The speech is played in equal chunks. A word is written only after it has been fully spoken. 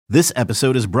This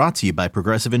episode is brought to you by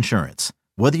Progressive Insurance.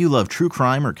 Whether you love true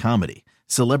crime or comedy,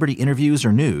 celebrity interviews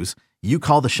or news, you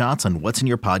call the shots on what's in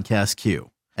your podcast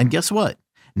queue. And guess what?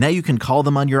 Now you can call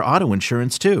them on your auto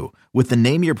insurance too with the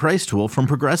Name Your Price tool from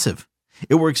Progressive.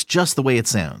 It works just the way it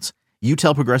sounds. You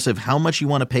tell Progressive how much you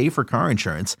want to pay for car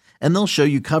insurance, and they'll show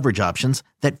you coverage options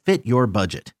that fit your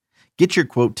budget. Get your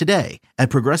quote today at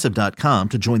Progressive.com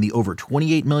to join the over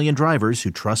 28 million drivers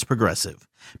who trust Progressive.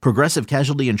 Progressive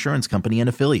Casualty Insurance Company and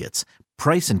Affiliates.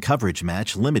 Price and coverage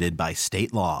match limited by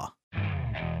state law.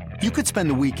 You could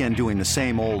spend the weekend doing the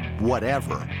same old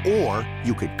whatever, or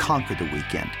you could conquer the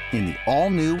weekend in the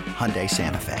all-new Hyundai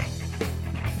Santa Fe.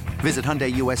 Visit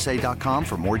HyundaiUSA.com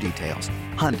for more details.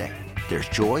 Hyundai, there's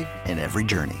joy in every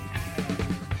journey.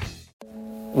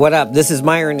 What up? This is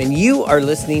Myron, and you are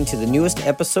listening to the newest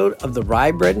episode of the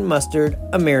Rye Bread and Mustard,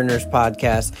 a Mariners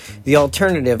podcast, the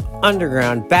alternative,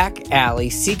 underground, back alley,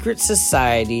 secret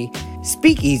society,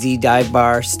 speakeasy, dive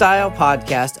bar style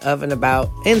podcast of and about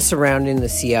and surrounding the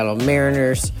Seattle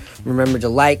Mariners. Remember to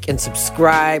like and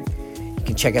subscribe. You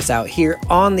can check us out here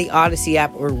on the Odyssey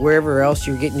app or wherever else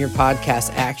you're getting your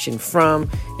podcast action from.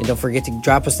 And don't forget to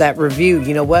drop us that review.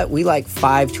 You know what? We like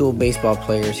 5-tool baseball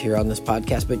players here on this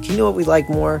podcast, but you know what we like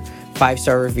more?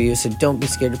 5-star reviews. So don't be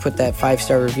scared to put that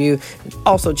 5-star review.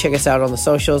 Also check us out on the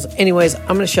socials. Anyways, I'm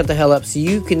going to shut the hell up so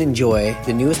you can enjoy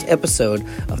the newest episode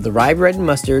of the Rye Bread and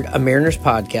Mustard, a Mariners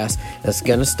podcast that's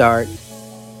going to start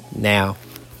now.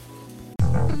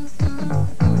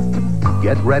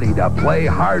 Get ready to play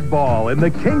hardball in the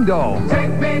Kingdom.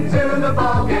 Take me to the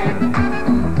ball game.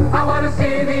 I want to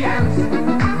see the M's.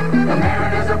 The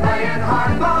Mariners are playing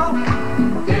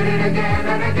hardball. Did it again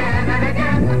and again and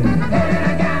again. Did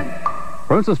it again.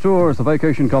 Princess Tours, the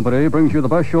vacation company, brings you the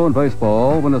best show in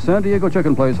baseball when the San Diego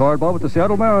Chicken plays hardball with the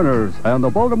Seattle Mariners and the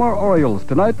Baltimore Orioles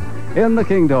tonight in the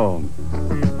Kingdom.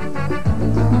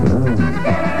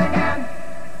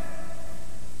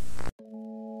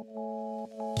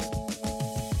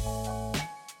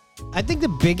 I think the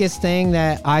biggest thing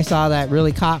that I saw that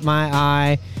really caught my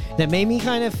eye, that made me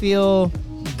kind of feel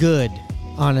good,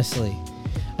 honestly,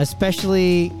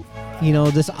 especially,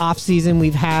 this offseason,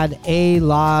 we've had a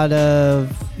lot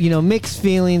of, mixed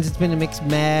feelings. It's been a mixed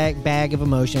bag of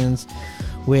emotions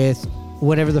with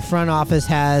whatever the front office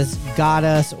has got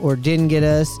us or didn't get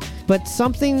us. But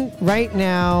something right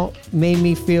now made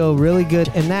me feel really good,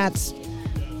 and that's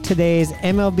today's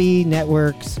MLB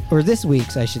Network's, or this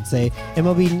week's, I should say,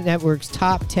 MLB Network's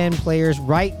top 10 players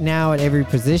right now at every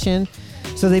position.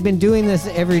 So they've been doing this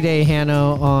every day,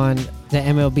 Hanno, on the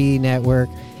MLB Network.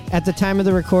 At the time of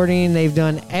the recording, they've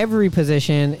done every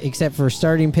position except for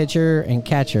starting pitcher and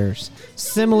catchers.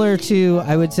 Similar to,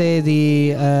 I would say,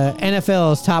 the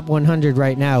NFL's top 100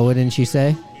 right now, wouldn't you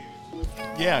say?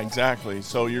 Yeah, exactly.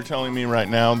 So you're telling me right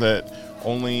now that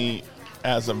only,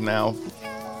 as of now,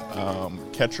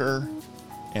 catcher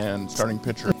and starting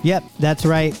pitcher. Yep, that's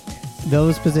right.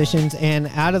 Those positions, and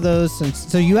out of those,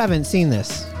 so you haven't seen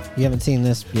this. You haven't seen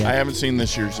this yet. I haven't seen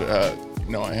this year's.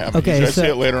 No, I haven't. Okay, I see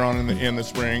it later on in the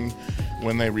spring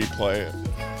when they replay it.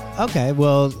 Okay,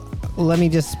 well, let me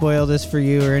just spoil this for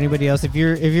you or anybody else. If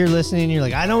you're listening, and you're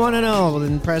like, I don't want to know. Well,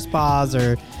 then press pause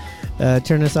or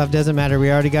turn this off. Doesn't matter.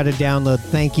 We already got a download.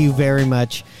 Thank you very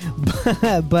much.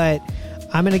 But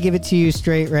I'm going to give it to you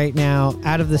straight right now.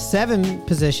 Out of the 7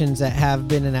 positions that have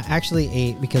been actually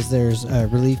 8, because there's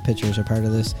relief pitchers are part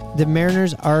of this, the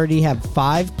Mariners already have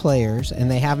 5 players,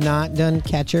 and they have not done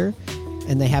catcher,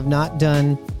 and they have not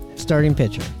done starting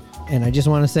pitcher. And I just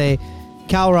want to say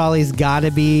Cal Raleigh's got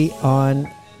to be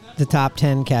on the top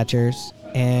 10 catchers,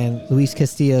 and Luis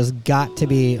Castillo's got to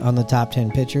be on the top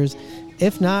 10 pitchers.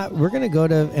 If not, we're going to go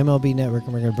to MLB Network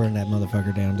and we're going to burn that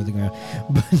motherfucker down to the ground.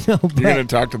 You're going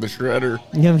to talk to the shredder.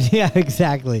 Yeah,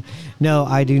 exactly. No,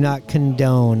 I do not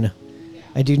condone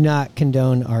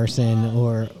arson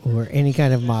or any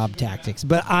kind of mob tactics.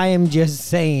 But I am just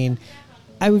saying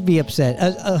I would be upset.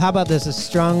 How about this? A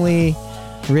strongly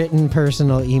written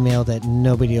personal email that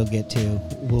nobody will get to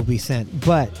will be sent.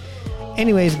 But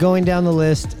anyways, going down the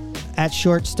list, at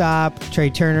shortstop,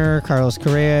 Trey Turner, Carlos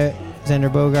Correa,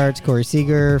 Xander Bogaerts, Corey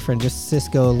Seager,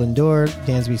 Francisco Lindor,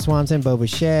 Dansby Swanson, Bo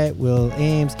Bichette, Will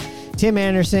Ames, Tim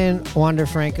Anderson, Wander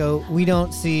Franco. We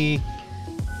don't see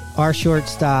our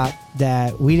shortstop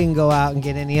that we didn't go out and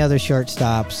get any other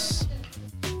shortstops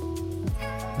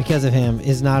because of him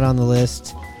is not on the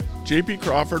list. J.P.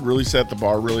 Crawford really set the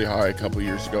bar really high a couple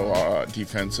years ago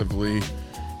defensively.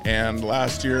 And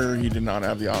last year, he did not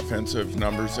have the offensive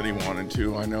numbers that he wanted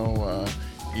to. I know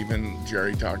even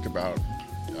Jerry talked about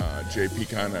JP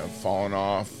kind of falling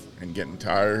off and getting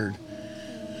tired.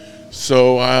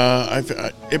 So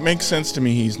it makes sense to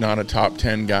me he's not a top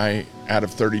 10 guy out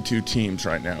of 32 teams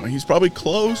right now. He's probably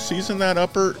close. He's in that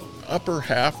upper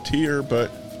half tier,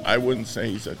 but I wouldn't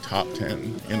say he's a top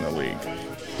 10 in the league.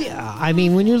 Yeah, I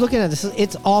mean, when you're looking at this,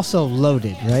 it's also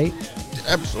loaded, right?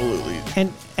 Absolutely.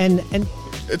 And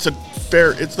it's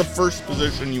the first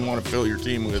position you want to fill your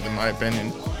team with, in my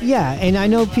opinion. yeah, and I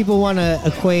know people want to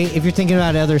equate, if you're thinking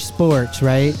about other sports,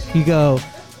 right? You go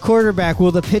quarterback,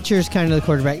 well, the pitcher's kind of the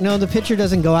quarterback. No, the pitcher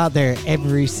doesn't go out there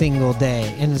every single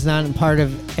day, and it's not part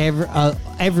of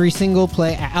every single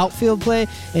play, outfield play,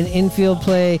 and infield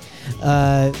play,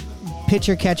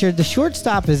 pitcher, catcher. The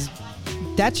shortstop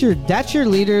that's your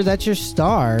leader, that's your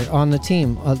star on the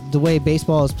team. The way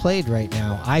baseball is played right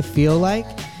now, I feel like.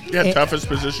 Yeah, toughest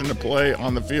position to play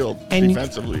on the field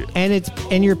defensively,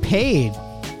 and you're paid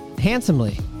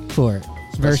handsomely for it.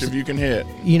 Especially if you can hit.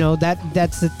 You know,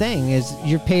 that's the thing, is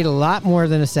you're paid a lot more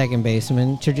than a second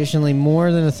baseman, traditionally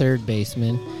more than a third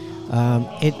baseman.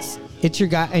 It's your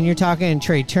guy, and you're talking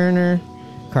Trey Turner,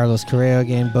 Carlos Correa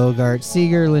again, Bogart,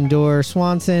 Seager, Lindor,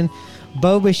 Swanson,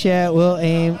 Bo Bichette, Will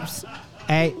Ames.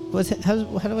 How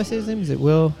do I say his name? Is it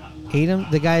Will Adam?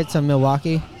 The guy that's on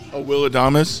Milwaukee? Oh, Will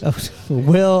Adames? Oh,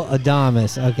 Will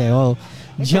Adames. Okay, well,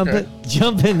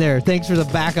 jump in there. Thanks for the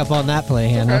backup on that play,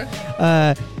 Hannah.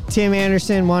 Okay. Tim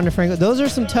Anderson, Wander Franco. Those are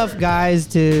some tough guys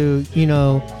to,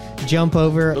 jump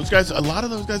over. Those guys, a lot of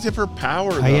those guys hit for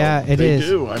power, though. Yeah, they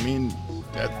do. I mean,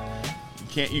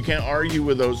 you can't argue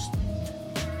with those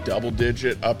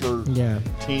double-digit upper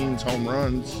teens home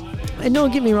runs. And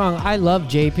don't get me wrong, I love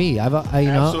JP.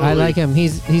 I like him.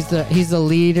 He's the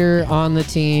leader on the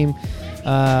team.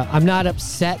 I'm not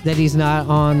upset that he's not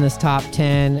on this top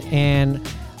 10, and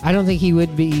I don't think he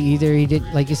would be either. He did,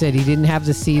 like you said, he didn't have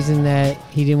the season that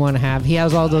he didn't want to have. He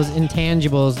has all those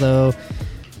intangibles, though,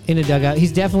 in a dugout.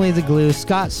 He's definitely the glue.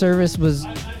 Scott Service was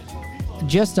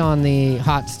just on the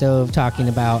hot stove talking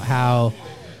about how,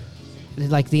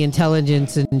 like, the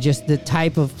intelligence and just the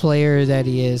type of player that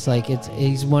he is. Like,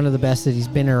 he's one of the best that he's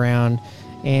been around.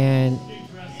 And,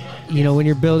 when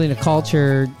you're building a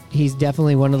culture, he's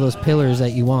definitely one of those pillars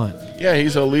that you want. Yeah,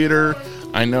 he's a leader.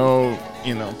 I know,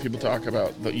 people talk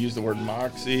about, use the word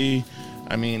moxie.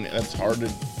 I mean, that's hard to,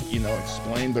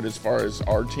 explain. But as far as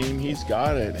our team, he's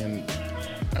got it. And,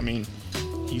 I mean,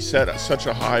 he set such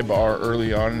a high bar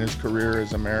early on in his career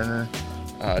as a Mariner.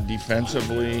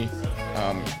 Defensively,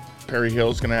 Perry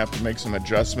Hill's going to have to make some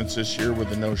adjustments this year with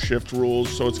the no-shift rules,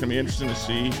 so it's going to be interesting to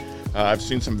see. I've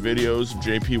seen some videos of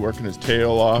JP working his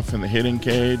tail off in the hitting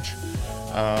cage,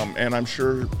 and I'm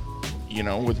sure,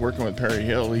 with working with Perry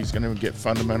Hill, he's going to get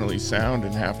fundamentally sound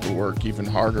and have to work even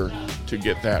harder to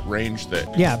get that range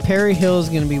that... Yeah, Perry Hill's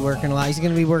going to be working a lot. He's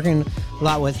going to be working a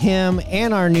lot with him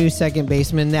and our new second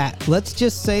baseman that, let's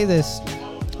just say this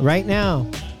right now,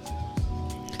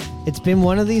 it's been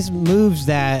one of these moves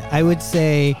that I would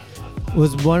say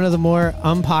was one of the more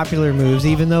unpopular moves,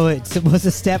 even though it was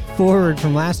a step forward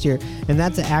from last year, and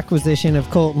that's the acquisition of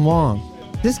Colton Wong.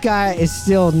 This guy is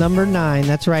still number 9.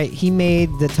 That's right. He made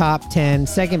the top 10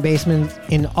 second baseman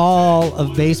in all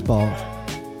of baseball.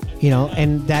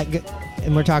 And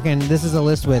we're talking, this is a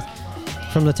list with,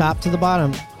 from the top to the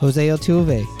bottom, Jose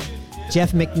Altuve,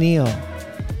 Jeff McNeil,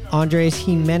 Andres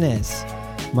Jimenez,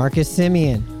 Marcus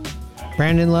Semien,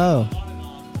 Brandon Lowe,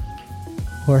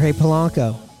 Jorge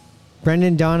Polanco,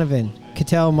 Brendan Donovan,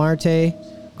 Ketel Marte,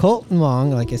 Colton Wong,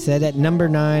 like I said, at number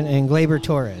 9, and Gleyber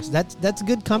Torres. That's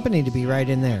good company to be right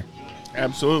in there.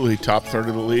 Absolutely. Top third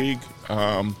of the league.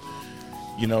 Kind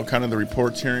of the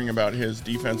reports hearing about his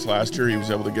defense last year, he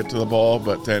was able to get to the ball,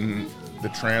 but then the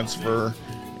transfer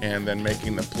and then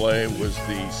making the play was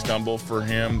the stumble for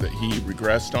him that he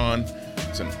regressed on.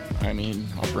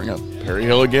 I'll bring up Perry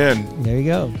Hill again. There you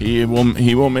go. He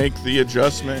will make the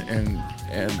adjustment and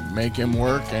make him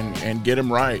work and get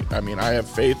him right. I mean, I have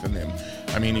faith in him.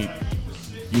 I mean,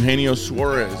 Eugenio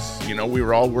Suarez, we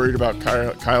were all worried about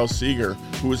Kyle Seager.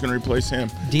 Who was going to replace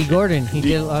him? D. Gordon. He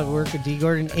did a lot of work with D.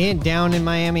 Gordon and down in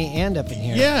Miami and up in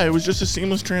here. Yeah, it was just a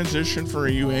seamless transition for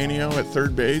Eugenio at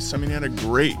third base. I mean, he had a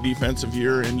great defensive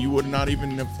year, and you would not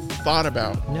even have thought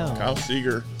about Kyle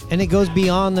Seager. And it goes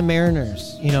beyond the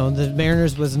Mariners. The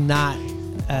Mariners was not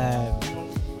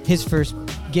his first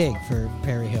gig for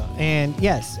Perry Hill. And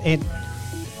yes,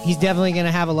 he's definitely going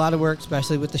to have a lot of work,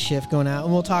 especially with the shift going out.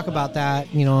 And we'll talk about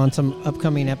that, on some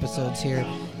upcoming episodes here.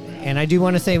 And I do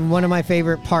want to say one of my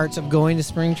favorite parts of going to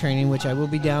spring training, which I will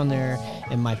be down there,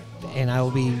 and I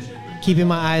will be keeping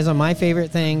my eyes on my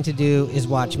favorite thing to do is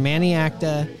watch Manny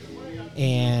Acta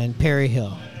and Perry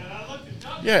Hill.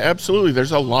 Yeah, absolutely.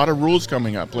 There's a lot of rules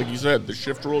coming up. Like you said, the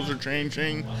shift rules are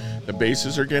changing. The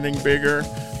bases are getting bigger.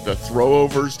 The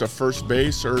throwovers to first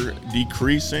base are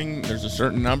decreasing. There's a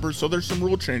certain number. So there's some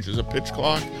rule changes, a pitch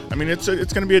clock. I mean, it's going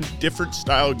to be a different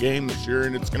style game this year,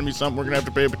 and it's going to be something we're going to have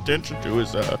to pay attention to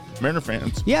as Mariner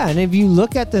fans. Yeah, and if you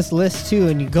look at this list, too,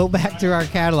 and you go back through our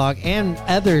catalog and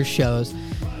other shows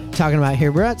talking about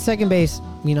here, we're at second base,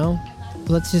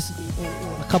 let's just,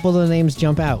 a couple of the names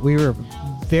jump out. We were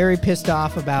very pissed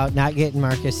off about not getting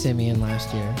Marcus Semien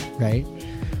last year, right?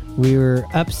 We were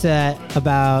upset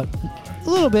a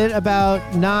little bit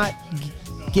about not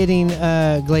getting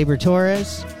Gleyber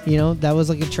Torres. That was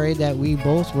like a trade that we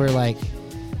both were like,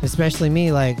 especially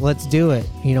me, like, let's do it,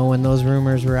 when those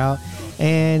rumors were out.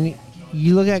 And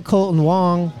you look at Colton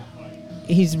Wong,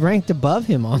 he's ranked above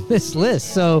him on this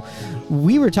list. So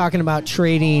we were talking about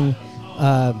trading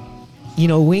a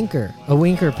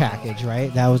Winker package,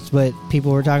 right? That was what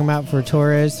people were talking about for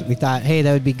Torres. We thought, hey,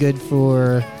 that would be good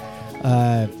for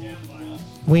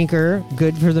Winker,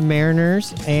 good for the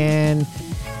Mariners, and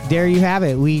there you have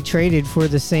it. We traded for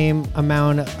the same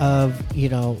amount of,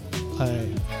 the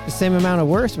same amount of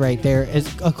worth right there, as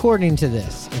according to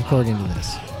this.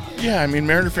 Yeah, I mean,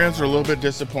 Mariner fans are a little bit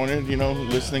disappointed,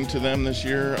 listening to them this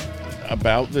year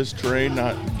about this trade,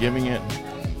 not giving it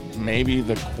maybe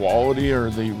the quality or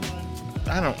the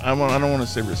I don't want to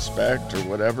say respect or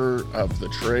whatever of the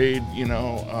trade.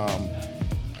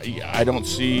 I don't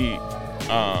see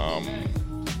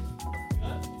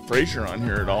Frazier on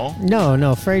here at all.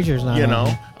 No, Frazier's not.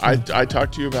 I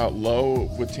talked to you about Lowe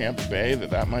with Tampa Bay,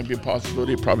 that might be a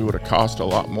possibility. It probably would have cost a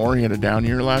lot more. He had a down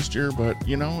year last year, but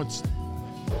it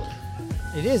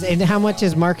is. And how much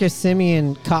is Marcus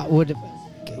Semien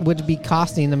would be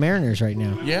costing the Mariners right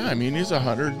now? Yeah, I mean, he's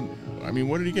 100. I mean,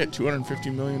 what did he get?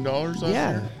 $250 million last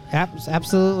year?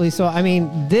 Absolutely. So, I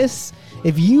mean,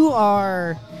 if you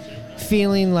are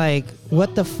feeling like,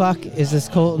 what the fuck is this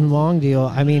Colton Wong deal?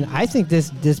 I mean, I think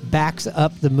this backs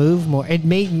up the move more. It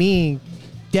made me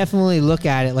definitely look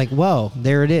at it like, whoa,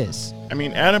 there it is. I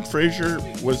mean, Adam Frazier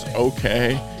was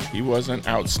okay. He wasn't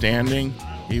outstanding.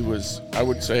 He was, I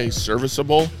would say,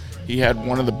 serviceable. He had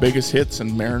one of the biggest hits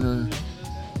in Mariner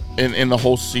in the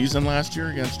whole season last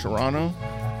year against Toronto.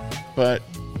 But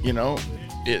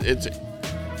it's.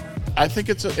 I think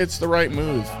it's the right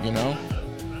move.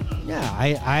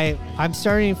 Yeah, I'm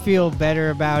starting to feel better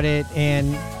about it,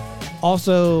 and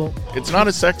also it's not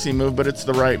a sexy move, but it's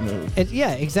the right move.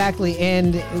 Yeah, exactly.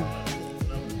 And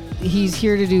he's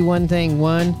here to do one thing.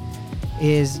 One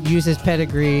is use his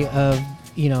pedigree of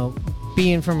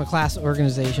being from a class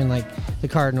organization like the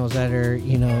Cardinals that are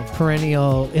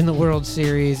perennial in the World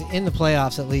Series, in the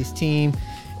playoffs at least team.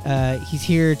 He's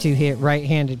here to hit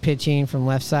right-handed pitching from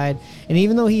left side. And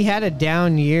even though he had a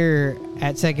down year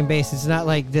at second base, it's not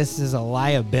like this is a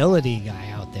liability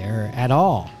guy out there at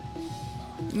all.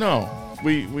 No,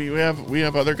 we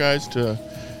have other guys to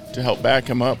help back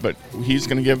him up, but he's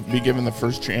going to be given the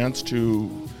first chance to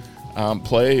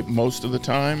play most of the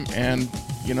time. And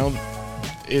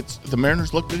it's the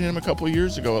Mariners looked at him a couple of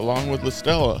years ago along with La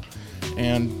Stella,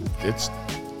 and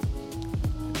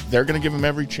they're going to give him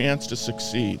every chance to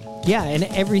succeed. Yeah, and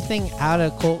everything out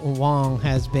of Colton Wong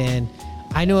has been,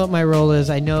 I know what my role is,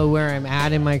 I know where I'm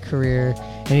at in my career,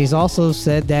 and he's also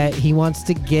said that he wants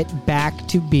to get back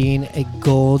to being a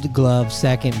Gold Glove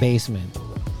second baseman.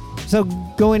 So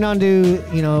going on to,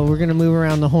 we're going to move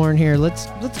around the horn here. Let's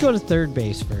go to third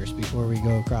base first before we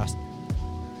go across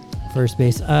first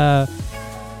base.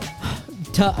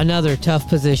 Another tough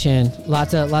position.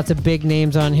 Lots of big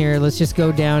names on here. Let's just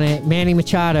go down it. Manny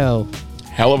Machado.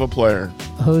 Hell of a player.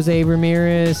 Jose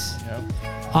Ramirez. Yep.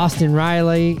 Austin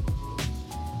Riley.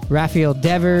 Rafael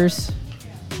Devers.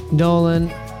 Nolan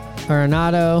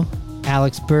Arenado.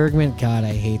 Alex Bergman. God,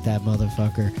 I hate that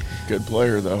motherfucker. Good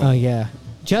player, though. Oh, yeah.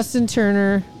 Justin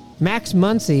Turner. Max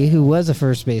Muncy, who was a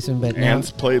first baseman, but and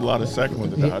played a lot of second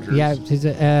with the Dodgers. Yeah, he's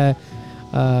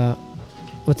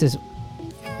what's his...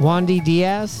 Wandy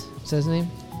Diaz, is that his name?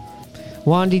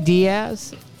 Wandy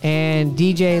Diaz and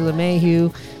DJ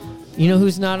LeMahieu. You know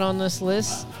who's not on this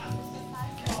list?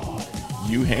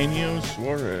 Eugenio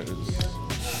Suarez.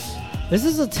 This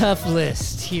is a tough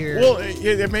list here. Well,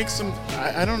 it makes some...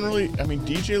 I don't really... I mean,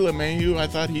 DJ LeMahieu, I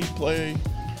thought he'd play...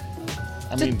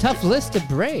 It's a tough list to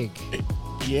break.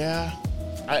 Yeah.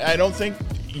 I don't think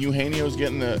Eugenio's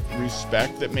getting the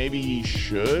respect that maybe he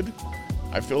should.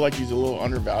 I feel like he's a little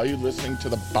undervalued listening to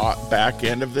the back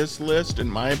end of this list, in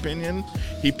my opinion.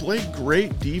 He played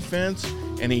great defense,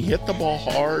 and he hit the ball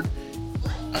hard.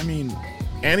 I mean,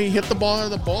 and he hit the ball out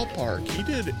of the ballpark. He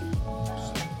did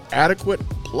adequate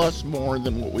plus more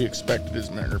than what we expected as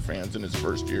Mariner fans in his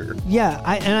first year. Yeah,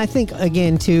 I think,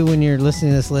 again, too, when you're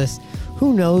listening to this list,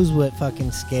 who knows what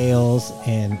fucking scales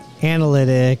and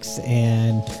analytics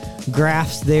and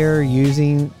graphs they're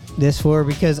using this for,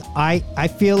 because I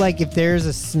feel like if there's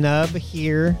a snub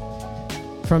here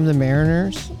from the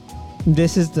Mariners,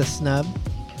 this is the snub,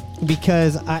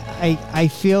 because I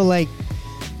feel like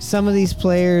some of these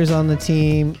players on the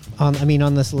team, on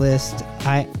this list,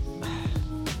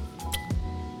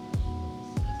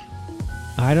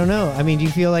 I don't know. I mean, do you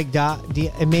feel like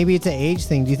maybe it's an age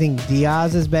thing? Do you think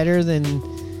Diaz is better than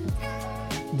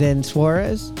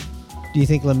Suarez? Do you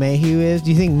think LeMahieu is? Do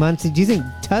you think Muncy? Do you think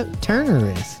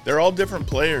Turner is? They're all different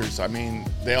players. I mean,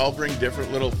 they all bring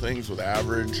different little things with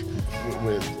average,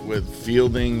 with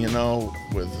fielding,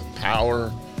 with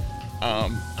power.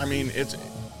 I mean,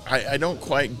 I don't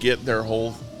quite get their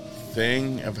whole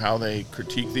thing of how they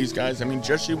critique these guys. I mean,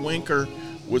 Jesse Winker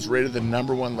was rated the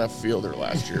 #1 left fielder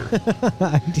last year.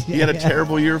 He had a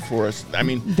terrible year for us. I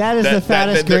mean, that is the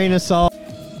fattest grain of salt.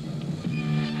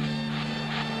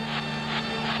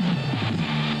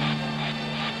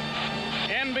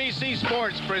 NBC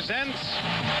Sports presents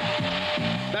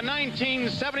the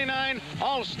 1979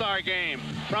 All-Star Game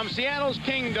from Seattle's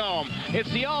Kingdome.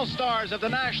 It's the All-Stars of the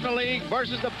National League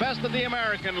versus the best of the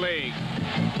American League.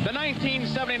 The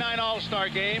 1979 All-Star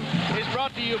Game is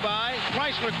brought to you by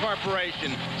Chrysler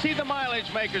Corporation. See the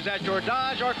mileage makers at your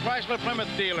Dodge or Chrysler Plymouth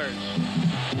dealers.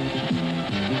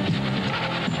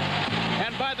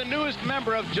 And by the newest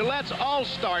member of Gillette's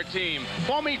All-Star Team,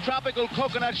 foamy tropical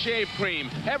coconut shave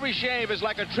cream. Every shave is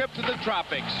like a trip to the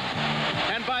tropics.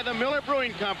 And by the Miller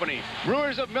Brewing Company,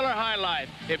 brewers of Miller High Life.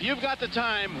 If you've got the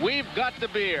time, we've got the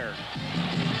beer.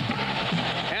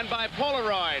 And by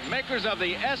Polaroid, makers of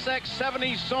the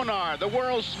SX70 Sonar, the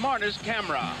world's smartest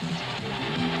camera.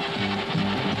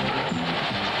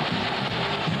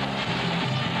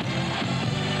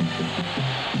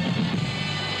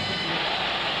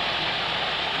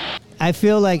 I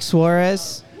feel like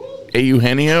Suarez.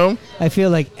 Eugenio? I feel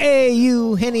like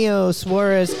Eugenio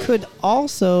Suarez could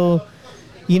also,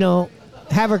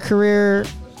 have a career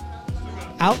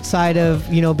outside of,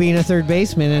 being a third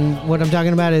baseman. And what I'm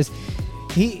talking about is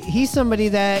he's somebody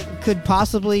that could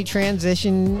possibly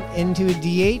transition into a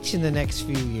DH in the next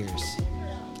few years.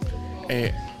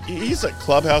 Hey, he's a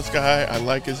clubhouse guy. I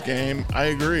like his game. I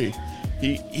agree.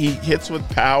 He hits with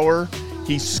power.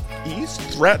 He's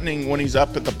threatening when he's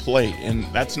up at the plate, and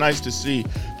that's nice to see.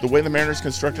 The way the Mariners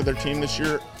constructed their team this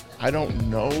year, I don't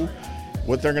know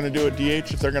what they're going to do at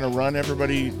DH, if they're going to run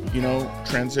everybody,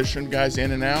 transition guys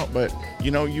in and out. But,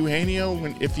 Eugenio,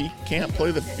 if he can't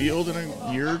play the field in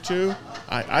a year or two,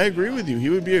 I agree with you. He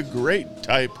would be a great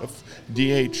type of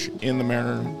DH in the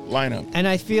Mariner lineup. And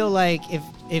I feel like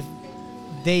if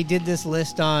they did this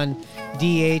list on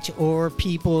DH or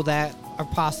people that are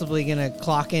possibly going to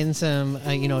clock in some,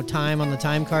 time on the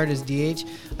time card as DH,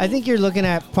 I think you're looking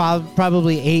at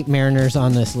probably 8 Mariners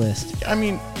on this list. I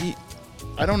mean,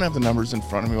 I don't have the numbers in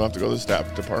front of me. We'll have to go to the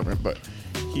stat department, but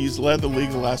he's led the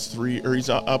league the last 3, or he's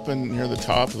up and near the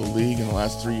top of the league in the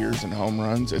last 3 years in home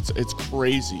runs. It's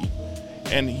crazy.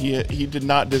 And he did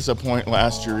not disappoint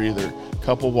last year either.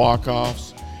 Couple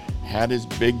walk-offs, he had a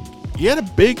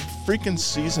big freaking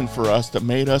season for us that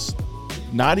made us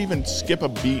not even skip a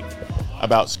beat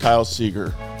about Kyle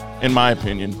Seager, in my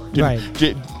opinion.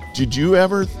 Did you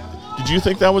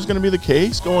think that was going to be the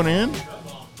case going in?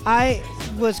 I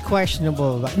was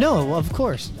questionable about. No, of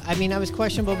course. I mean, I was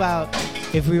questionable about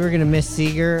if we were going to miss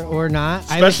Seager or not.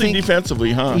 Especially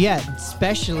defensively, huh? Yeah,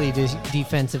 especially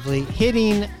defensively.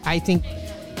 Hitting, I think,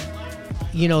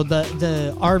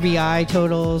 the RBI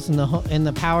totals and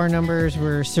the power numbers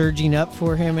were surging up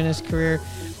for him in his career,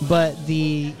 but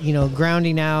the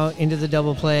grounding out into the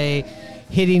double play,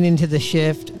 hitting into the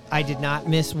shift, I did not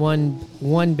miss one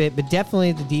bit, but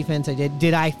definitely the defense I did.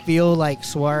 Did I feel like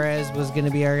Suarez was going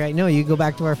to be our guy? No, you go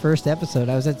back to our first episode.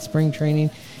 I was at spring training.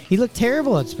 He looked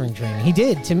terrible at spring training. He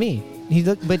did, to me.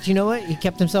 But you know what? He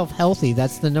kept himself healthy.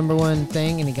 That's the number one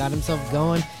thing, and he got himself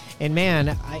going. And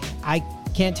man, I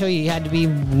can't tell you, he had to be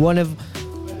one of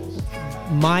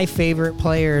my favorite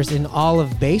players in all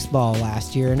of baseball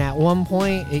last year. And at one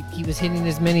point, he was hitting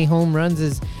as many home runs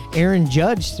as Aaron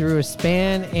Judge through a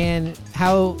span, and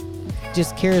how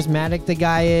just charismatic the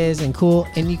guy is and cool.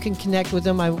 And you can connect with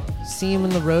him. I see him in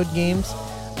the road games.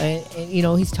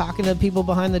 He's talking to people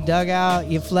behind the dugout.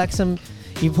 You flex him.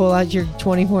 You pull out your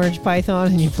 24-inch Python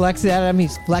and you flex it at him.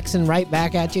 He's flexing right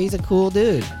back at you. He's a cool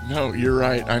dude. No, you're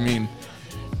right. I mean,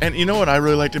 and you know what I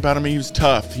really liked about him? He was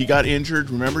tough. He got injured.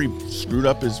 Remember, he screwed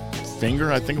up his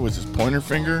finger. I think it was his pointer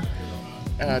finger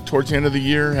towards the end of the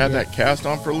year. Had that cast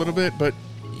on for a little bit. But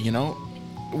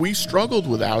we struggled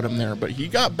without him there, but he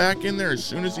got back in there as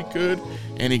soon as he could,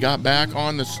 and he got back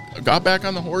on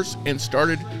the horse and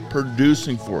started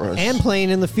producing for us. And playing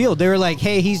in the field. They were like,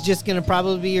 hey, he's just going to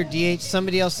probably be your DH.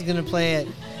 Somebody else is going to play at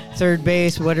third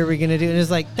base. What are we going to do? And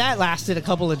it's like, that lasted a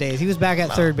couple of days. He was back at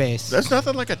third base. There's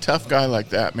nothing like a tough guy like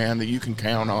that, man, that you can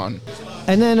count on.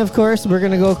 And then, of course, we're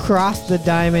going to go across the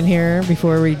diamond here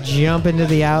before we jump into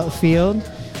the outfield.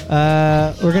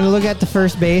 We're going to look at the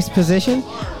first base position.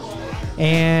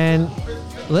 And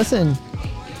listen,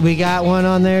 we got one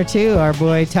on there too. Our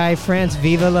boy Ty France,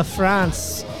 Viva la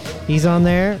France. He's on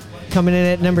there, coming in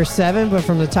at number 7. But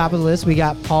from the top of the list, we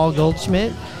got Paul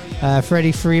Goldschmidt,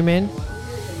 Freddie Freeman,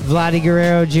 Vladdy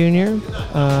Guerrero Jr.,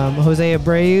 Jose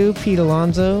Abreu, Pete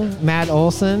Alonso, Matt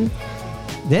Olson,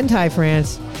 then Ty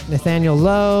France, Nathaniel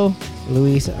Lowe,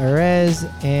 Luis Arez,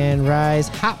 and Rhys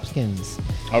Hopkins.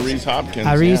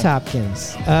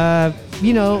 Hopkins.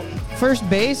 First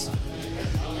base,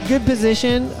 good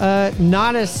position.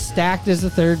 Not as stacked as the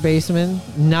third baseman.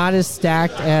 Not as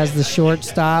stacked as the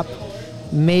shortstop.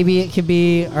 Maybe it could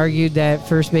be argued that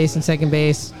first base and second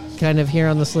base, kind of here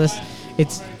on this list,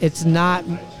 it's not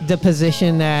the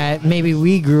position that maybe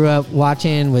we grew up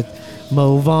watching with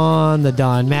Mo Vaughn, the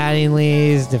Don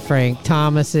Mattingleys, the Frank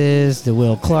Thomases, the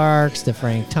Will Clarks, the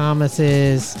Frank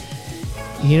Thomases.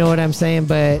 You know what I'm saying?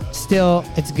 But still,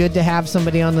 it's good to have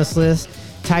somebody on this list.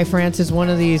 Ty France is one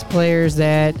of these players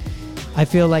that I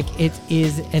feel like it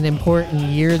is an important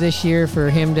year this year for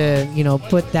him to,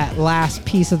 put that last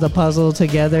piece of the puzzle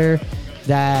together,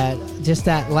 that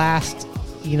last,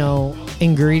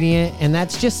 ingredient, and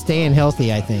that's just staying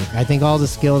healthy, I think. I think all the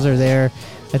skills are there.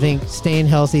 I think staying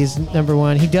healthy is number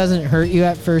one. He doesn't hurt you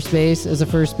at first base as a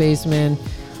first baseman.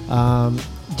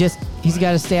 He's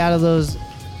got to stay out of those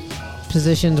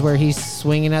positions where he's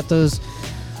swinging at those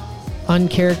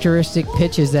uncharacteristic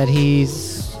pitches that he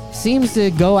seems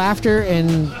to go after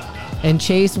and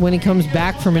chase when he comes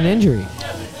back from an injury.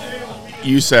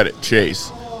 You said it,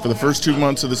 chase. For the first 2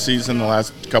 months of the season, the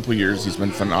last couple of years, he's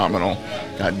been phenomenal.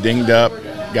 Got dinged up,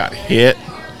 got hit,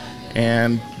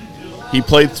 and he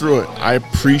played through it. I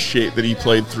appreciate that he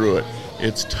played through it.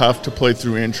 It's tough to play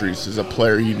through injuries. As a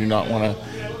player, you do not want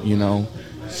to,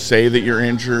 say that you're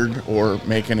injured or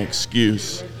make an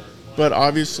excuse. But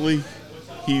obviously,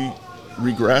 he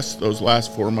regressed those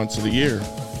last 4 months of the year,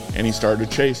 and he started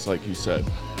to chase, like you said.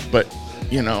 But,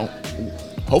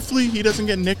 hopefully he doesn't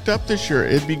get nicked up this year.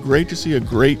 It'd be great to see a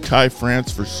great Ty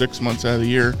France for 6 months out of the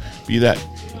year be that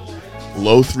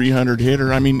low 300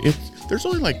 hitter. I mean, there's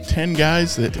only like 10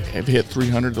 guys that have hit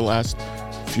 300 the last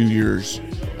few years.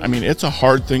 I mean, it's a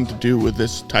hard thing to do with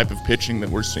this type of pitching that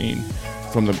we're seeing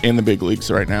in the big leagues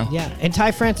right now. Yeah, and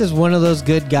Ty France is one of those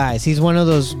good guys. He's one of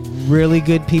those really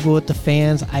good people with the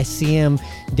fans. I see him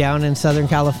down in Southern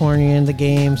California in the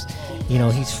games.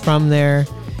 He's from there.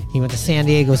 He went to San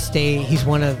Diego State. He's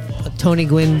one of Tony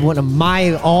Gwynn, one of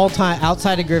my all-time,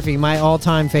 outside of Griffey, my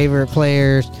all-time favorite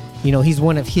players. He's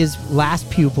one of his last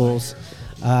pupils.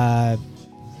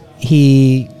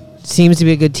 He seems to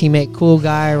be a good teammate, cool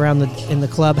guy in the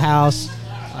clubhouse.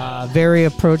 Very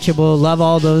approachable, love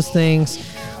all those things.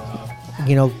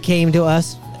 Came to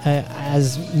us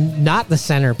as not the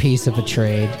centerpiece of a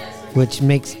trade, which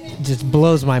just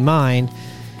blows my mind.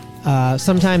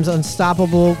 Sometimes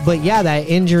unstoppable, but yeah, that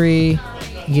injury,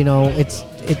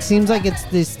 it seems like it's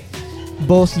this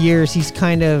both years he's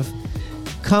kind of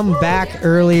come back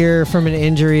earlier from an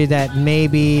injury that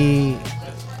maybe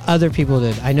other people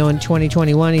did. I know in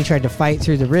 2021 he tried to fight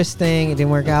through the wrist thing. It didn't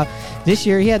work out. This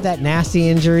year he had that nasty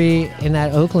injury in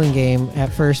that Oakland game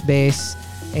at first base,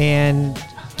 and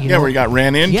where he got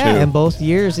ran into. Yeah, and both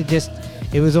years it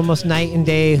was almost night and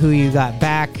day who you got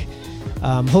back.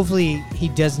 Hopefully he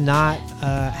does not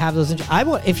have those injuries.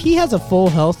 If he has a full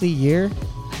healthy year,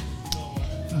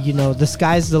 the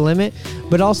sky's the limit.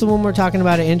 But also when we're talking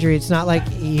about an injury, it's not like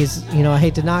he's, I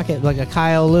hate to knock it, like a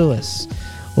Kyle Lewis.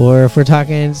 Or if we're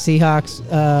talking Seahawks,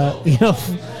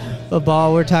 a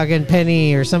ball, we're talking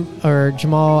Penny or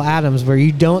Jamal Adams, where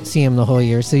you don't see him the whole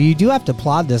year. So you do have to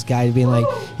applaud this guy being like,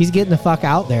 he's getting the fuck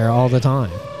out there all the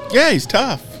time. Yeah, he's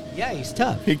tough. Yeah, he's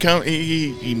tough.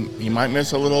 He might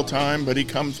miss a little time, but he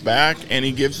comes back and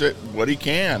he gives it what he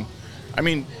can. I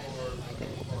mean,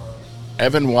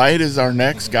 Evan White is our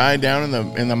next guy down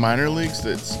in the minor leagues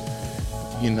that's,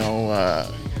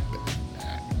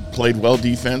 played well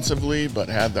defensively, but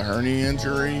had the hernia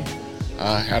injury,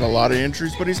 had a lot of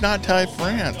injuries, but he's not Ty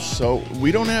France. So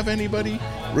we don't have anybody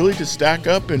really to stack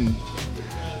up and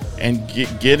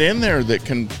get in there that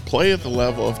can play at the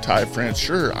level of Ty France.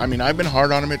 Sure, I mean, I've been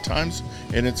hard on him at times,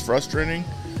 and it's frustrating,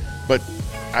 but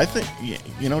I think,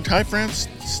 Ty France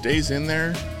stays in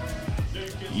there.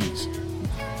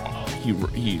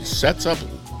 He sets up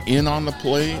in on the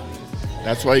plate.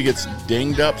 That's why he gets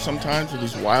dinged up sometimes with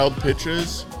these wild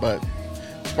pitches, but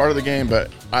it's part of the game.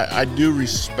 But I do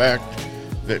respect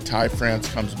that Ty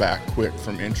France comes back quick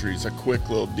from injuries, a quick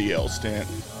little DL stint.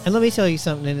 And let me tell you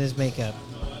something in his makeup.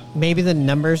 Maybe the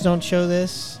numbers don't show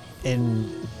this,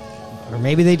 or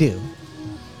maybe they do.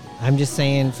 I'm just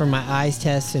saying from my eyes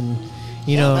test and,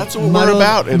 that's what we're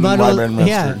about in Rye-Bred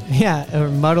Mustard. or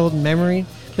muddled memory.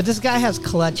 But this guy has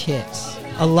clutch hits,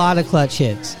 a lot of clutch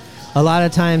hits. A lot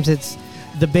of times it's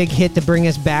the big hit to bring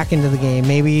us back into the game.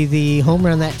 Maybe the home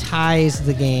run that ties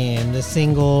the game, the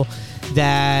single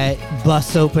that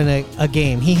busts open a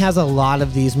game. He has a lot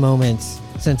of these moments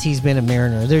since he's been a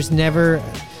Mariner. There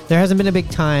hasn't been a big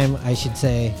time, I should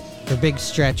say, or big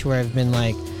stretch where I've been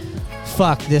like,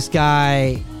 fuck, this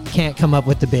guy can't come up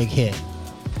with the big hit.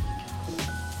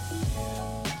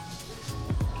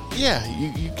 Yeah,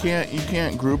 you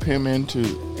can't group him into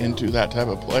that type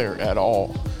of player at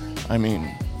all. I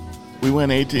mean, we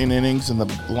went 18 innings in the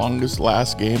longest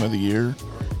last game of the year,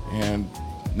 and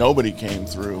nobody came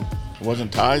through. It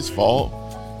wasn't Ty's fault.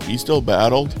 He still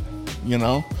battled,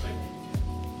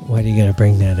 Why do you gotta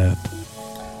bring that up?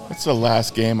 It's the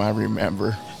last game I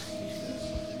remember.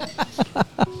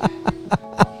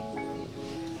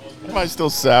 Am I still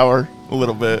sour a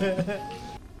little bit?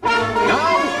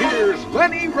 Now here's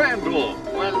Lenny Randall.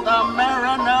 When the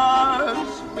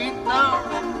Mariners beat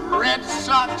the Red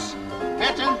Sox,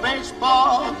 hitting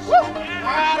baseballs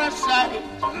out of sight.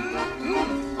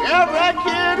 Every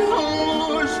kid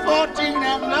who's 14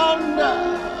 and under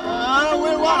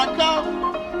will want to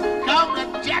come to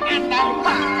Jacket Night.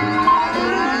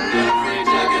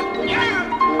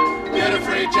 Get a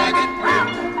free jacket.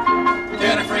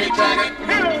 Get a free jacket.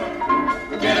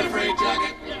 Get a free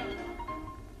jacket.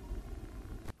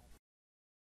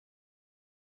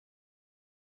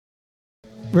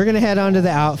 We're gonna head on to the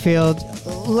outfield.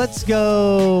 Let's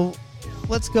go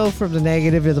from the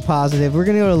negative to the positive. We're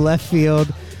gonna go to left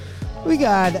field. We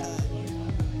got,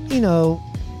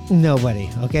 nobody.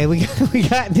 Okay, we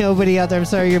got nobody out there. I'm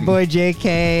sorry, your boy JK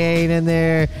ain't in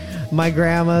there. My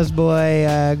grandma's boy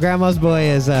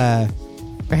is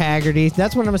Haggerty.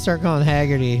 That's what I'm gonna start calling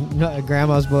Haggerty. No,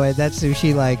 grandma's boy. That's who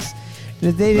she likes.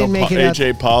 They didn't make it.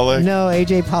 AJ Pollock. No,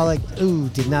 AJ Pollock. Ooh,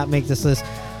 did not make this list.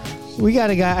 We got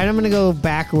a guy, and I'm going to go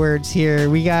backwards here.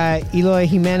 We got Eloy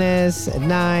Jimenez at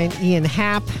 9, Ian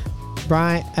Happ,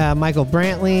 Michael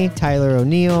Brantley, Tyler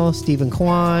O'Neill, Stephen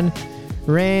Kwan,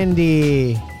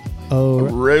 Randy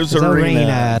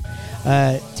Rosarena,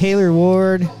 Taylor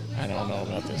Ward. I don't know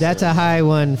about this. That's a high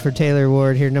one for Taylor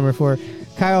Ward here, number 4.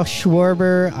 Kyle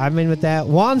Schwarber, I'm in with that.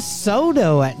 Juan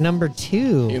Soto at number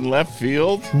 2. In left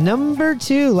field? Number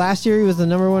 2. Last year he was the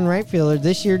number 1 right fielder.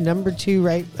 This year, number 2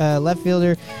 left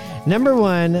fielder. Number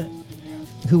 1,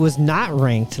 who was not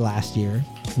ranked last year,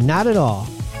 not at all.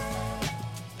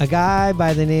 A guy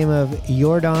by the name of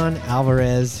Yordan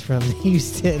Alvarez from the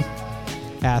Houston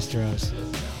Astros.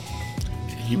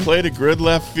 He played a grid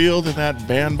left field in that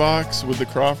bandbox with the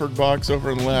Crawford box over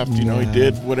in left. He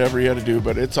did whatever he had to do,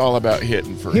 but it's all about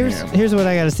hitting for him. Here's what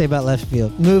I got to say about left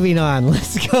field. Moving on.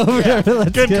 Let's go over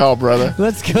Good call, brother.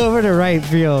 Let's go over to right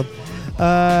field.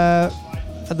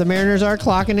 The Mariners are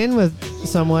clocking in with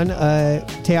someone.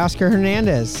 Teoscar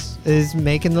Hernandez is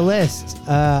making the list.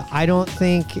 I don't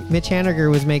think Mitch Haniger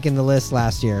was making the list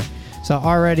last year. So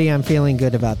already I'm feeling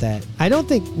good about that. I don't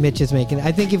think Mitch is making it.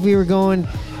 I think if we were going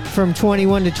from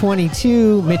 21 to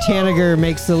 22, Mitch Haniger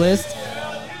makes the list.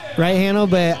 Right, Hanno?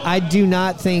 But I do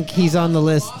not think he's on the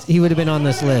list. He would have been on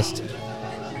this list.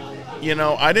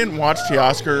 I didn't watch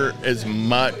Teoscar as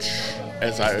much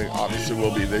as I obviously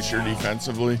will be this year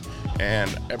defensively.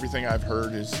 And everything I've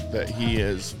heard is that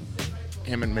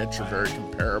him and Mitch are very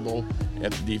comparable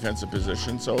at the defensive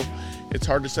position. So it's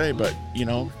hard to say, but,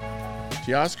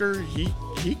 Teoscar,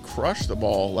 he crushed the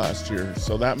ball last year.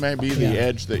 So that may be the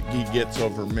edge that he gets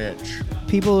over Mitch.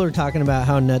 People are talking about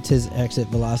how nuts his exit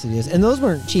velocity is. And those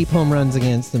weren't cheap home runs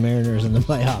against the Mariners in the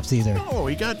playoffs either. No,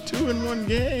 he got 2 in one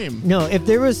game. No, if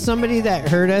there was somebody that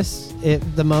hurt us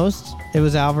the most, it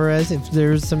was Alvarez. If there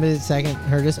was somebody that second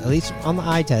hurt us, at least on the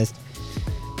eye test,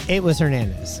 it was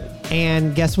Hernandez.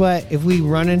 And guess what? If we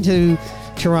run into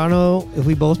Toronto, if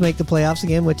we both make the playoffs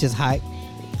again, which is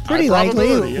pretty likely,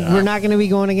 we're not going to be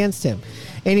going against him.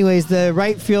 Anyways, the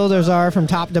right fielders are from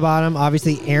top to bottom,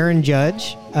 obviously Aaron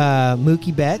Judge,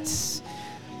 Mookie Betts,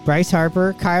 Bryce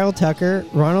Harper, Kyle Tucker,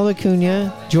 Ronald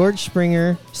Acuna, George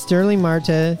Springer, Sterling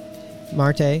Marte,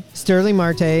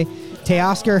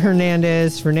 Teoscar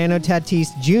Hernandez, Fernando Tatis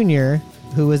Jr.,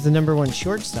 who was the number 1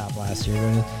 shortstop last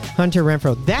year, Hunter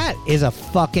Renfroe. That is a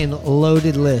fucking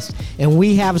loaded list, and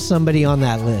we have somebody on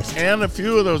that list. And a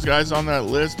few of those guys on that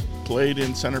list played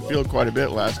in center field quite a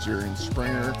bit last year. In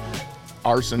Springer,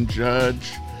 Arson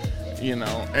Judge,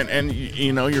 and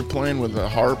you're playing with the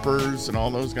Harpers and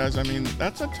all those guys. I mean,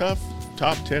 that's a tough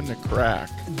top 10 to crack.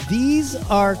 These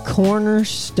are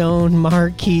cornerstone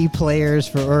marquee players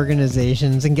for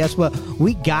organizations, and guess what?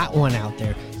 We got one out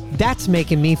there. That's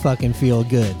making me fucking feel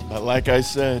good. But like I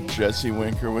said, Jesse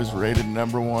Winker was rated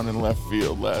number 1 in left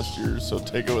field last year, so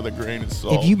take it with a grain of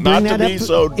salt. If you bring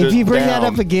that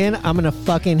up again, I'm gonna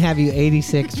fucking have you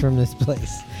 86 from this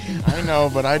place. I know,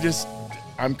 but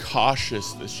I'm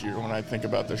cautious this year when I think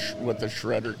about what the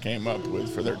Shredder came up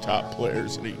with for their top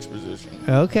players at each position.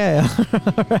 Okay,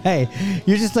 all right.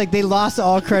 You're just like, they lost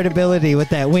all credibility with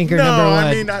that Winker number 1.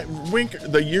 I mean,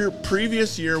 Winker,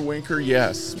 previous year Winker,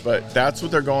 yes, but that's what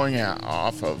they're going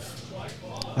off of.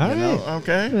 All right.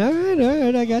 Okay. All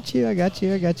right. I got you. I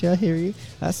hear you.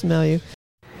 I smell you.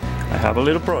 I have a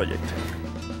little project.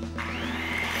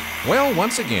 Well,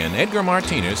 once again, Edgar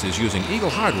Martinez is using Eagle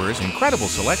Hardware's incredible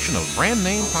selection of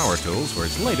brand-name power tools for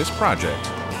his latest project.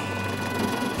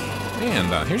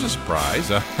 And here's a surprise.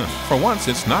 For once,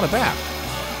 it's not a bat.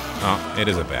 Oh, it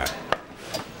is a bat.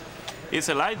 It's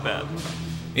a light bat.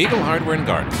 Eagle Hardware and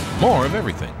Garden. More of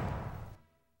everything.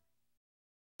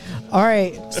 All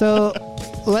right, so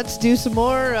let's do some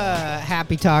more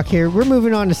happy talk here. We're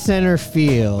moving on to center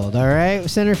field, all right?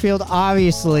 Center field,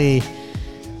 obviously,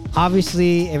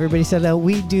 everybody said that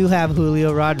we do have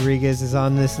Julio Rodriguez is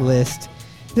on this list.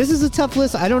 This is a tough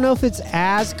list. I don't know if it's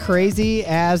as crazy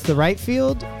as the right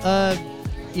field,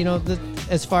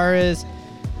 as far as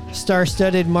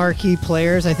star-studded marquee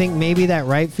players. I think maybe that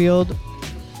right field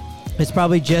is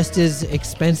probably just as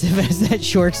expensive as that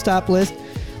shortstop list.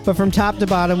 But from top to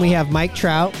bottom, we have Mike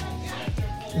Trout,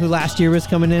 who last year was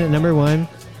coming in at number 1.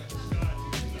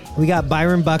 We got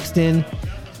Byron Buxton,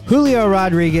 Julio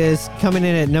Rodriguez coming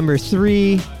in at number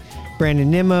 3, Brandon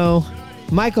Nimmo,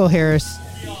 Michael Harris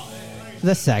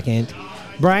the second,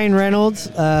 Brian Reynolds,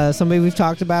 somebody we've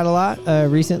talked about a lot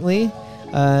recently,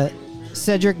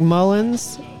 Cedric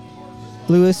Mullins,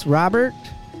 Lewis Robert,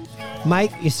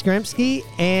 Mike Yastrzemski,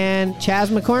 and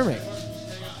Chas McCormick.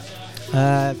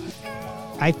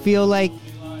 I feel like,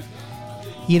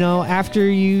 after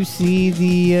you see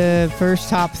the first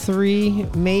top 3,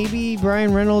 maybe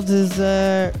Brian Reynolds is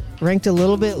ranked a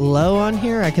little bit low on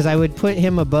here because I would put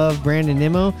him above Brandon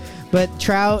Nimmo. But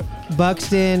Trout,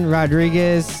 Buxton,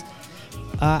 Rodriguez,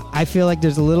 I feel like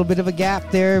there's a little bit of a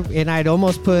gap there, and I'd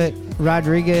almost put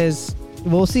Rodriguez.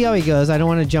 We'll see how he goes. I don't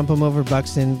want to jump him over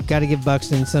Buxton. Got to give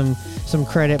Buxton some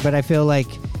credit, but I feel like,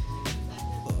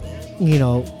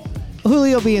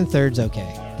 Julio being third's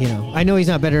okay. I know he's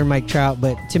not better than Mike Trout,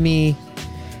 but to me,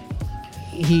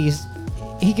 he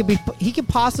could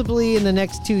possibly in the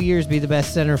next 2 years be the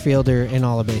best center fielder in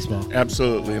all of baseball.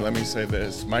 Absolutely. Let me say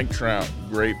this: Mike Trout,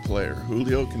 great player.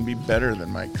 Julio can be better than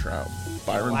Mike Trout.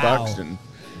 Byron Buxton,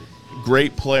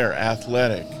 great player,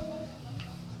 athletic.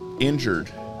 Injured,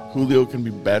 Julio can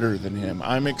be better than him.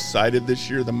 I'm excited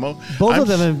this year. Both of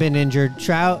them have been injured,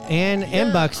 Trout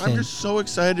and Buxton. I'm just so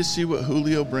excited to see what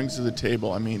Julio brings to the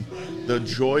table. I mean, the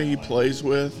joy he plays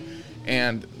with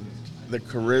and the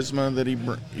charisma that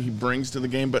he brings to the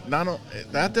game. But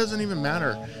that doesn't even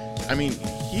matter. I mean,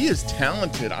 he is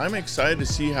talented. I'm excited to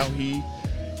see how he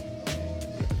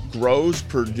grows,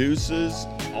 produces,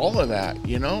 all of that.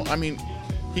 I mean,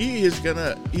 he's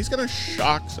gonna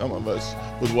shock some of us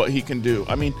with what he can do.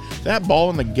 I mean, that ball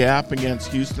in the gap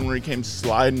against Houston where he came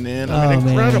sliding in,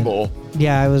 incredible. Man.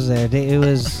 Yeah, I was there. It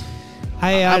was.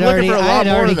 I had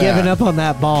already given up on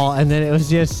that ball, and then it was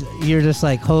just, you're just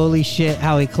like, holy shit,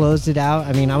 how he closed it out.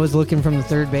 I mean, I was looking from the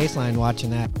third baseline watching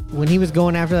that. When he was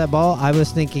going after that ball, I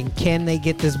was thinking, can they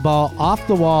get this ball off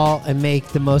the wall and make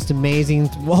the most amazing,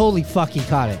 holy fuck, he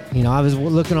caught it. I was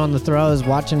looking on the throw, I was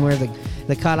watching where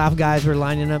the cutoff guys were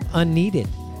lining up unneeded.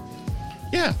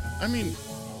 Yeah, I mean,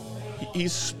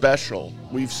 he's special.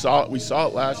 We saw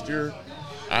it last year.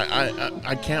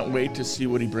 I can't wait to see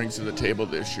what he brings to the table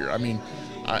this year. I mean,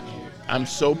 I'm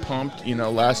so pumped.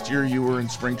 Last year you were in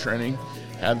spring training,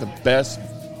 had the best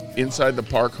inside the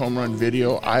park home run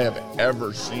video I have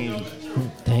ever seen.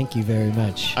 Thank you very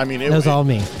much. I mean, it was all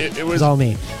me. It was all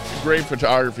me. Great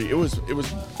photography. It was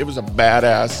a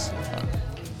badass.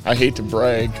 I hate to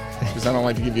brag because I don't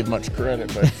like to give you much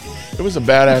credit, but it was a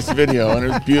badass video and it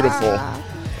was beautiful.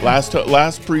 Last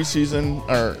preseason,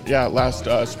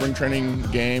 last spring training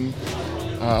game,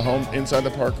 home inside the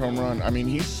park home run. I mean,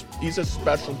 he's a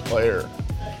special player.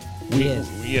 He is.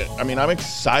 I'm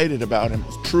excited about him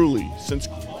truly. Since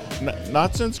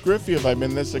Not since Griffey have I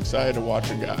been this excited to watch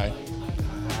a guy.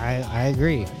 I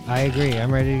agree.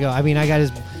 I'm ready to go. I mean, I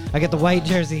got the white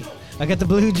jersey. I got the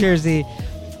blue jersey.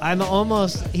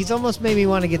 He's almost made me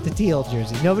want to get the teal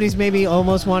jersey. Nobody's made me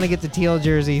almost want to get the teal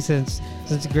jersey since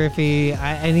Griffey,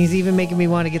 and he's even making me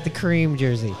want to get the cream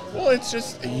jersey. Well, it's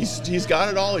just he's got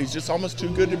it all. He's just almost too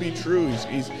good to be true.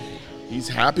 He's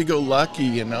happy-go-lucky,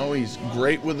 you know. He's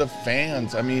great with the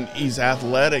fans. I mean, he's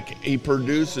athletic. He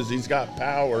produces. He's got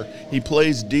power. He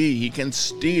plays D. He can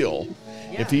steal.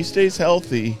 Yeah. If he stays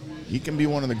healthy, he can be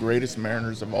one of the greatest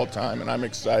Mariners of all time, and I'm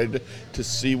excited to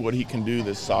see what he can do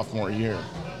this sophomore year.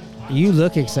 You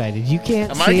look excited. You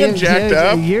can't see Am I getting jacked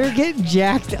up? You're getting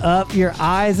jacked up. Your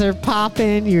eyes are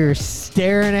popping. You're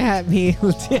staring at me.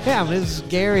 Damn, this is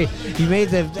scary. You made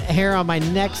the hair on my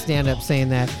neck stand up saying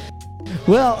that.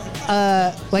 Well,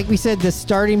 like we said, the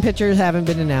starting pitchers haven't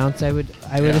been announced. I would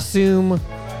assume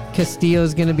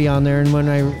Castillo's going to be on there, and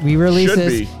when we release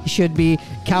he should be.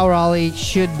 Cal Raleigh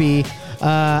should be.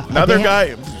 Another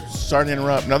guy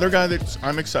that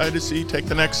I'm excited to see take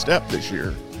the next step this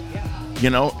year. You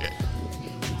know,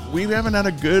 we haven't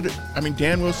had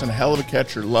Dan Wilson, hell of a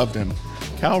catcher, loved him.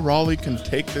 Cal Raleigh can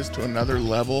take this to another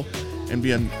level and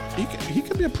he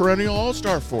can be a perennial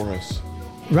all-star for us.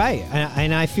 Right,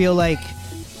 and I feel like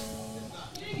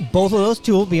both of those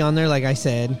two will be on there, like I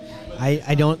said.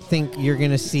 I don't think you're going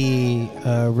to see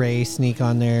Ray sneak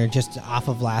on there just off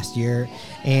of last year.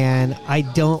 And I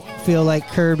don't feel like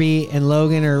Kirby and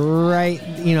Logan are right.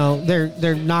 You know,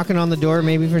 they're knocking on the door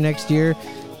maybe for next year.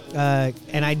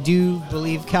 And I do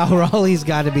believe Cal Raleigh's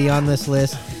got to be on this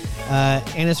list.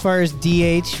 And as far as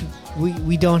DH,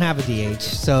 we don't have a DH.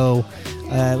 So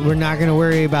we're not going to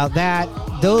worry about that.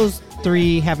 Those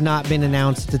three have not been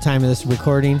announced at the time of this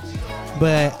recording.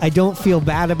 But I don't feel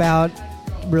bad about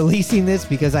releasing this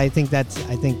because I think that's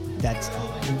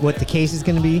what the case is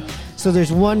going to be. So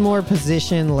there's one more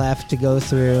position left to go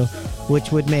through,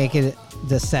 which would make it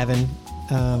the 7,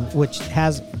 which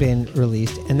has been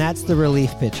released, and that's the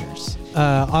relief pitchers.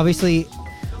 Obviously,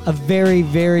 a very,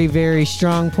 very, very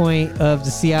strong point of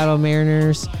the Seattle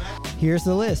Mariners. Here's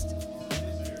the list: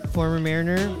 former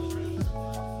Mariner,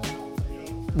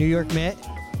 New York Met,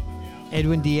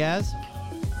 Edwin Diaz,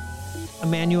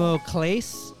 Emmanuel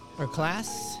Clase.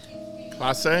 Clase.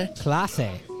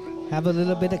 Have a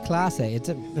little bit of Clase. It's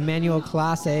Emmanuel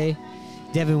Clase,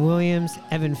 Devin Williams,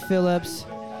 Evan Phillips,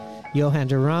 Johan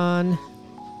Duran,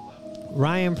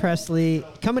 Ryan Presley.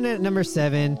 Coming in at number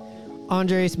 7,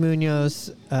 Andres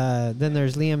Munoz. Then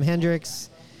there's Liam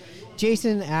Hendricks,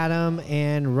 Jason Adam,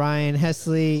 and Ryan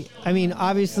Hesley. I mean,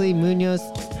 obviously, Munoz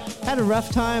had a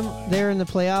rough time there in the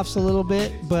playoffs a little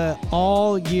bit, but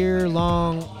all year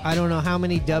long, I don't know how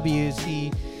many W's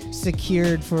he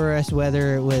secured for us,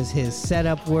 whether it was his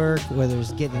setup work, whether it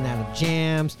was getting out of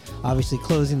jams, obviously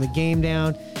closing the game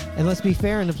down. And let's be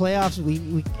fair, in the playoffs,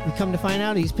 we come to find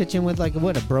out he's pitching with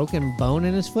a broken bone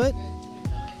in his foot?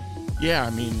 Yeah, I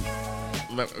mean,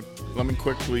 let me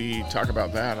quickly talk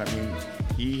about that. I mean,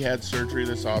 he had surgery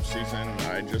this offseason.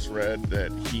 I just read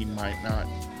that he might not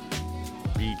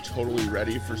be totally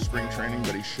ready for spring training,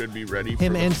 but he should be ready.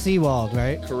 Him and Seawald,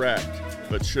 right? Correct,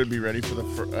 but should be ready for the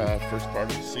first part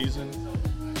of the season.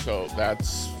 So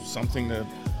that's something to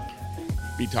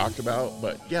be talked about.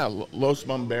 But yeah, Los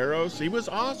Bomberos, he was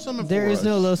awesome. There is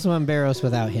no Los Bomberos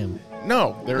without him.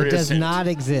 No, there isn't. It does not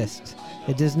exist.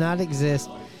 It does not exist.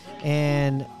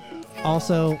 And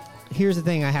also, here's the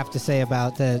thing I have to say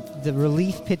about the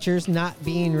relief pitchers not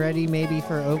being ready maybe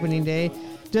for opening day.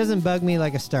 Doesn't bug me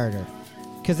like a starter.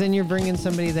 Because then you're bringing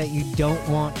somebody that you don't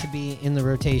want to be in the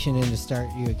rotation and to start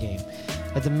you a game.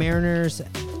 But the Mariners,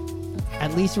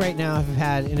 at least right now, have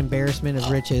had an embarrassment of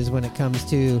riches when it comes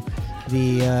to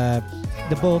the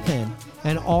bullpen.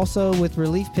 And also with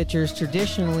relief pitchers,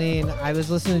 traditionally, and I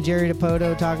was listening to Jerry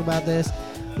DiPoto talk about this,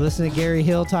 listening to Gary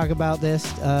Hill talk about this,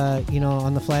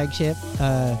 on the flagship,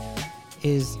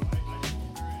 is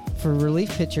for relief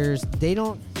pitchers, they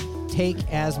don't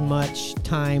take as much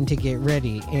time to get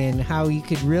ready. And how you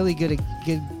could really get a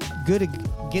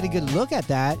good look at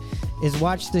that is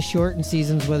watch the shortened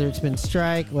seasons, whether it's been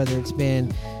strike, whether it's been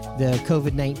the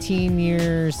COVID-19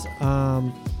 years.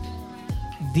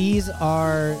 These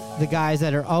are the guys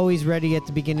that are always ready at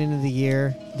the beginning of the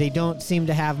year. They don't seem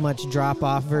to have much drop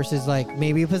off versus like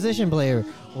maybe a position player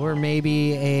or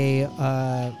maybe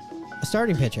a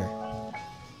starting pitcher.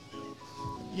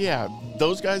 Yeah,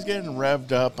 those guys getting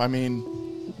revved up, I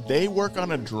mean, they work on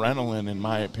adrenaline, in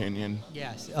my opinion.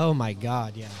 Yes. Oh, my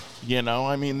God, yeah. You know,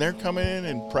 I mean, they're coming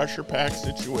in pressure-packed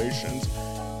situations.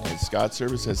 And Scott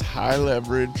Service has high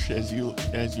leverage, as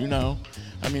you know.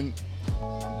 I mean,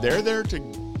 they're there to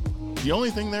The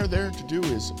only thing they're there to do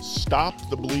is stop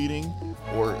the bleeding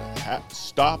or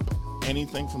stop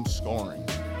anything from scoring.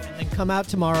 And come out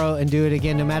tomorrow and do it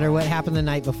again, no matter what happened the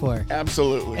night before.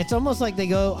 Absolutely. It's almost like they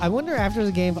go, I wonder after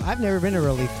the game, I've never been a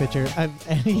relief pitcher. I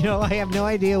have no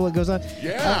idea what goes on.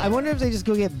 Yeah. I wonder if they just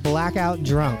go get blackout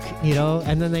drunk,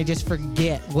 and then they just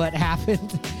forget what happened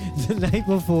the night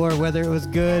before, whether it was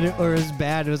good or it was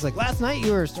bad. It was like, last night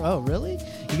you were, oh, really?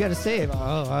 You got to save.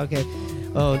 Oh, okay.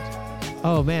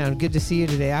 Oh, man, good to see you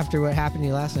today after what happened to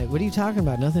you last night. What are you talking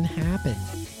about? Nothing happened.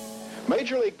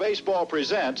 Major League Baseball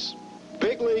presents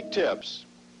Big League Tips.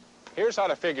 Here's how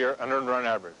to figure an earned run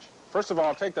average. First of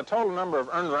all, take the total number of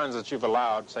earned runs that you've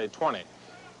allowed, say 20.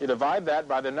 You divide that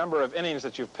by the number of innings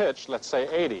that you've pitched, let's say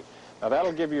 80. Now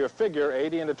that'll give you a figure,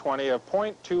 80 into 20, of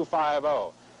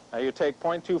 .250. Now you take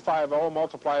 .250,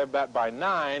 multiply that by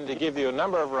 9 to give you a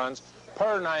number of runs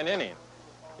per 9 inning.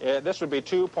 This would be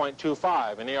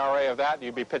 2.25. An ERA of that,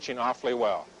 you'd be pitching awfully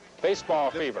well.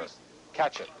 Baseball fever.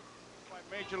 Catch it.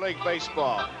 Major League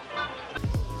Baseball.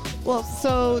 Well,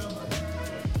 so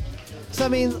I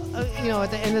mean,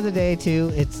 at the end of the day,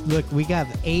 too, we have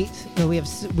 8. No, we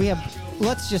have.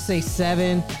 Let's just say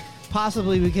 7.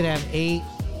 Possibly we could have 8.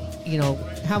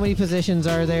 How many positions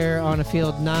are there on a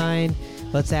field? 9.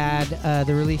 Let's add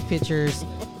the relief pitchers.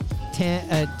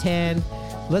 10.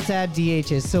 Let's add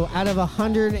DHs. So out of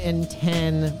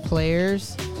 110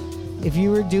 players, if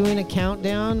you were doing a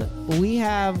countdown, we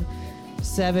have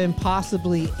 7,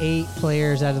 possibly 8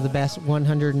 players out of the best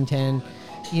 110,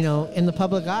 in the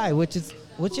public eye, which is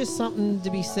something to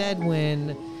be said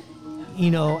when,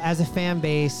 as a fan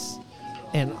base,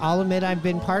 and I'll admit I've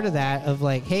been part of that, of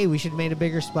like, hey, we should have made a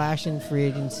bigger splash in free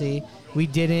agency. We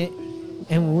didn't,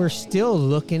 and we're still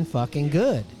looking fucking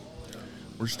good.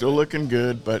 We're still looking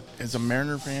good, but as a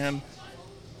Mariner fan,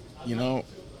 I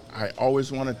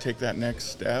always want to take that next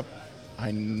step.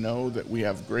 I know that we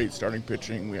have great starting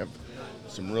pitching. We have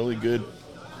some really good,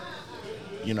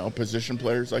 position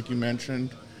players like you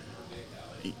mentioned.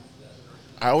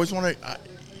 I always want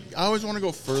to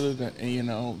go further than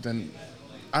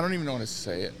I don't even know how to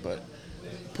say it, but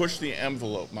push the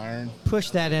envelope, Myron.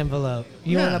 Push that envelope.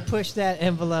 You want to push that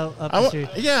envelope up the street.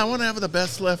 Yeah, I want to have the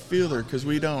best left fielder because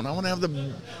we don't. I want to have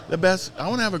the best. I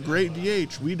want to have a great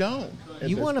DH. We don't.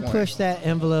 You want to push that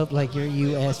envelope like your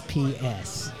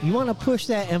USPS. You want to push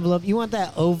that envelope. You want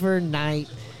that overnight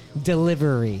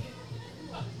delivery.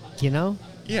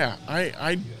 Yeah,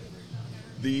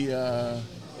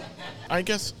 I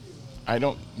guess I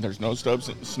don't. There's no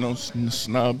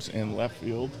snubs in left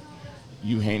field.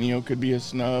 Eugenio could be a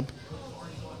snub.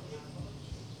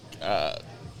 I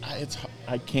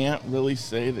can't really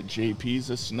say that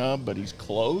JP's a snub, but he's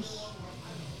close.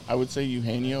 I would say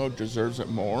Eugenio deserves it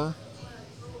more.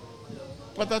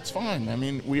 But that's fine. I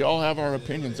mean, we all have our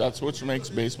opinions. That's what makes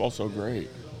baseball so great.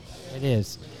 It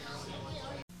is.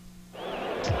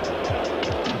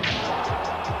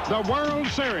 The World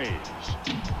Series,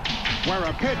 where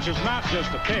a pitch is not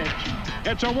just a pitch,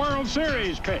 it's a World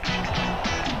Series pitch.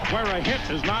 Where a hit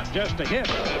is not just a hit,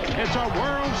 it's a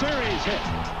World Series hit.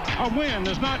 A win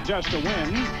is not just a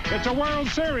win, it's a World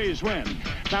Series win.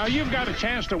 Now, you've got a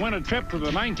chance to win a trip to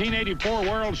the 1984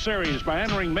 World Series by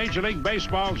entering Major League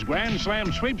Baseball's Grand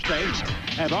Slam sweepstakes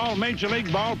at all Major League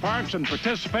ballparks and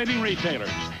participating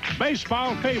retailers.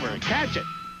 Baseball fever, catch it.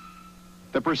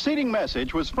 The preceding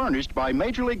message was furnished by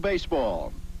Major League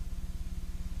Baseball.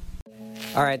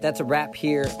 All right, that's a wrap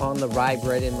here on the Rye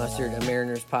Bread and Mustard, a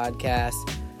Mariners podcast,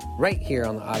 right here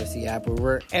on the Odyssey app or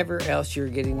wherever else you're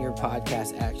getting your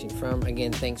podcast action from.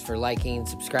 Again, thanks for liking,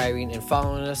 subscribing, and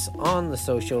following us on the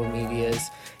social medias.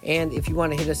 And if you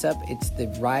want to hit us up, it's the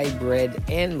Rye Bread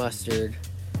and Mustard,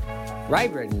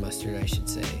 I should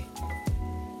say,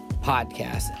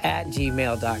 podcast at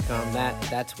gmail.com.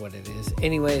 That's what it is.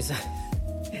 Anyways,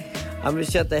 I'm going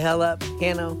to shut the hell up.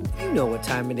 Hanno, you know what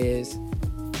time it is.